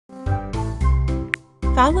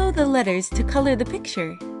Follow the letters to color the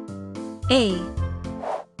picture. A,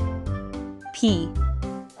 P,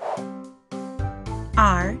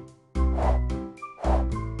 R,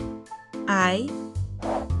 I,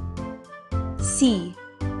 C,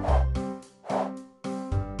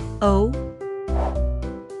 O,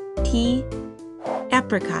 T,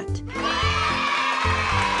 apricot.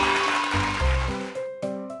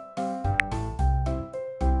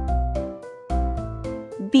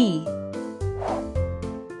 B,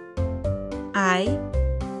 I,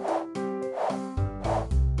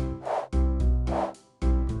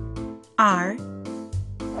 R,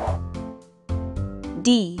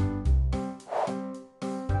 D,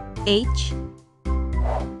 H,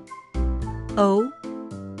 O,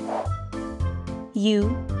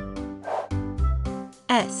 U,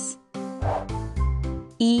 S,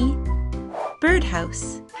 E,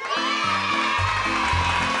 birdhouse.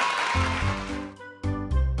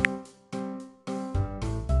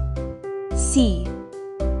 C,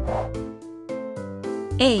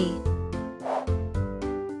 A,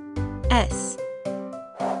 S,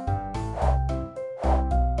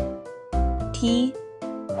 T,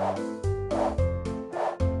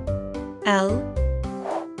 L,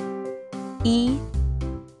 E,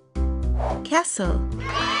 castle.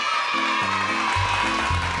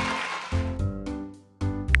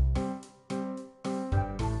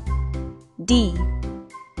 D,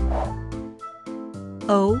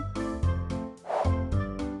 O,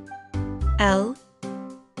 L,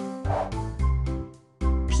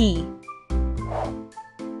 P,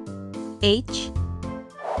 H,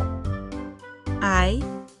 I,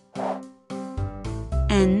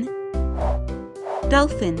 N,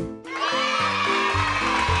 dolphin.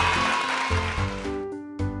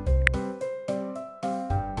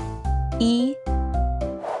 E,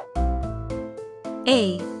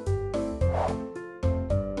 A,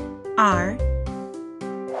 R,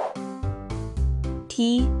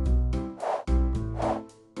 T,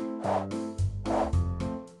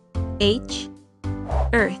 H,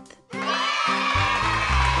 earth.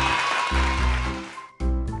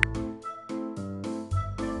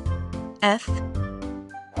 F,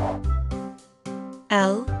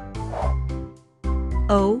 L,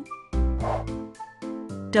 O,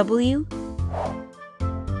 W,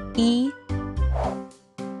 E,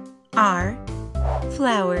 R,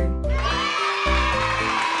 flower.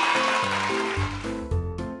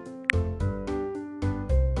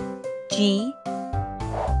 G,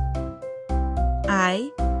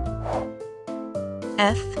 I,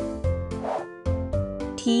 F,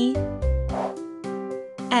 T,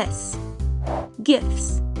 S,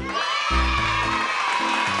 gifts.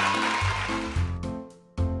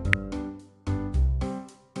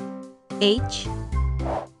 H,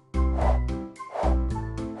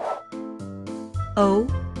 O,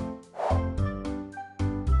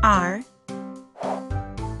 R,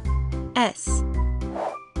 S,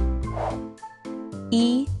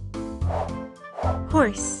 E,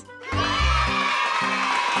 horse.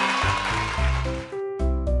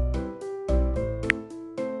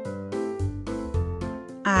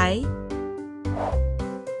 I,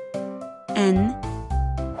 N,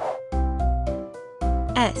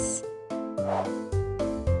 S,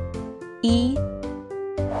 E,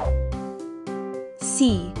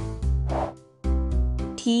 C,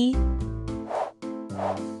 T,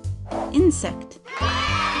 insect.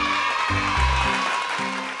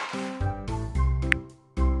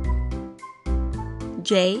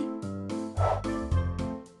 J,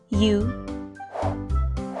 U,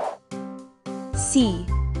 C,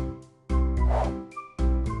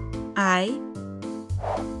 I,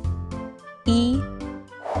 E,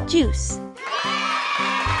 juice.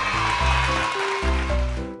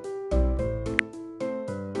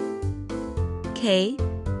 K,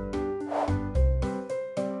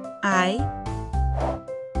 I,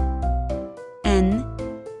 N,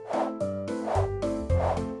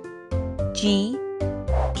 G,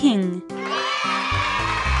 king.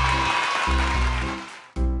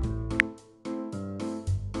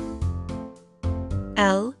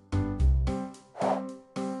 L,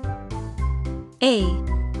 A,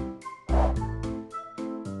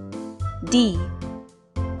 D,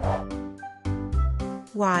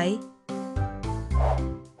 Y,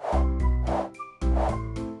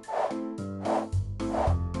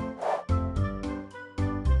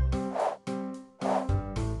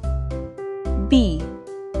 B,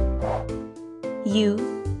 U,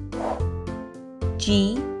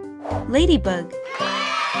 G, ladybug.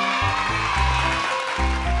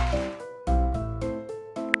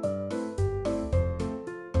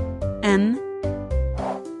 M,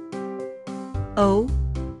 O,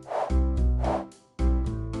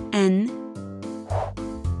 N,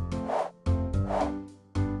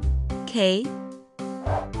 K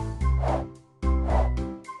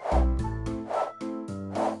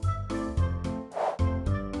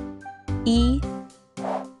E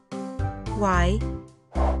Y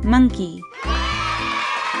monkey.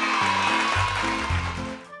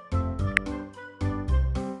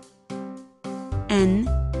 N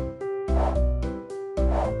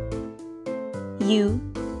U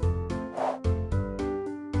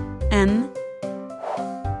M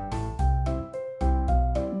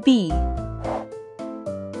B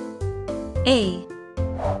A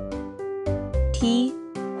T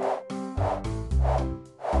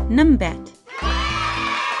Numbat.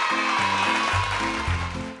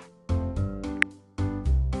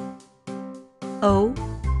 O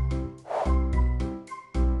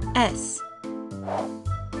S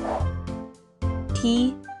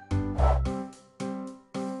T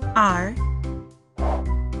R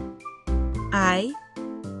I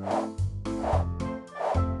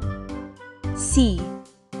C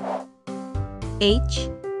H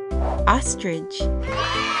ostrich.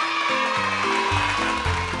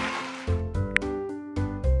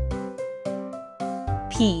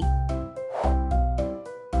 P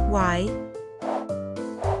Y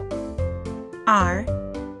R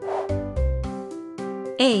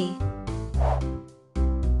A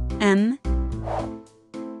M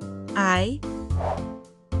I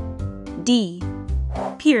D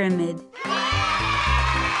pyramid.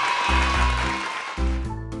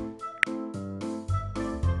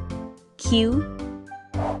 Q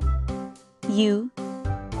U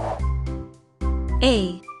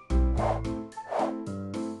A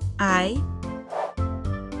I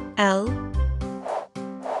L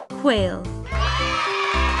quail.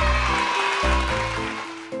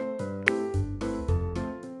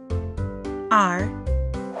 R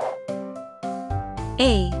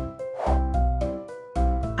A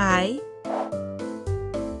I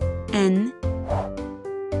N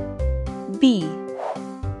B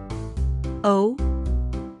O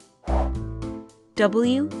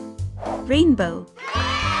W rainbow.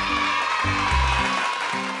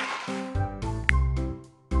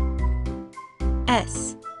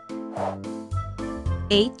 S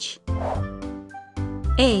H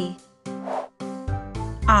A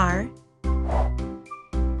R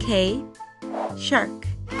K shark.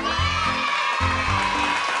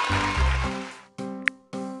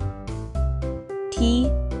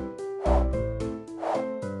 T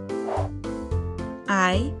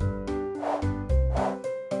I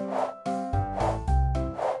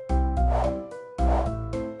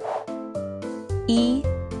E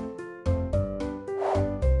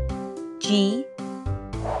G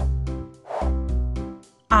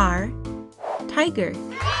R tiger.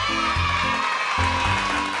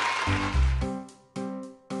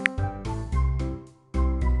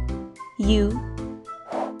 U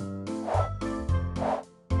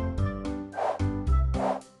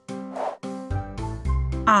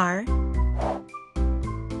R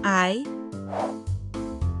I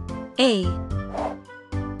A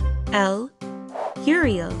L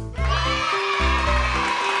Uriel.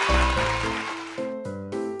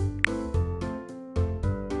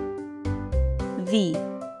 V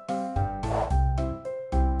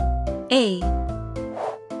A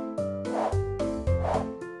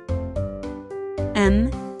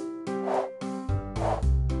M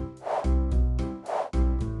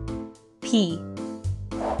P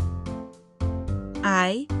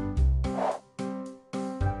I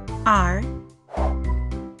R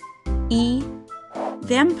E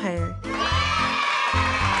vampire.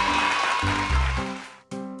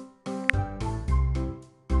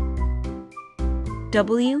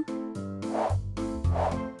 W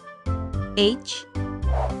H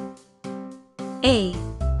A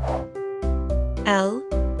L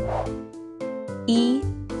E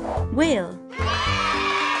whale.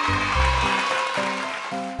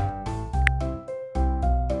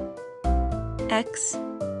 X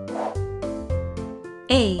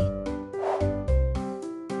A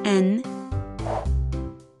N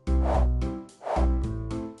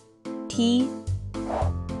T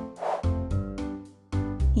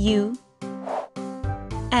U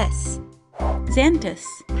S Xanthus.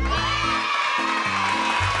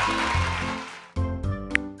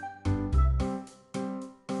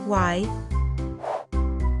 Y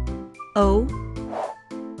O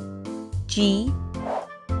G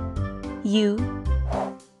U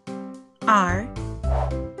R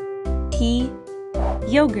T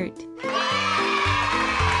yogurt.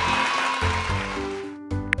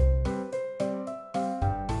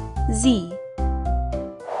 Z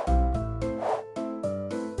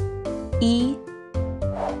E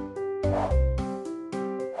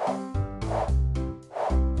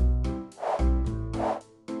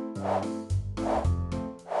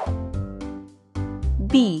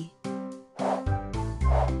B.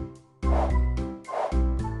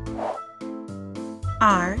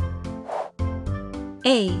 R.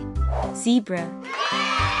 A. Zebra.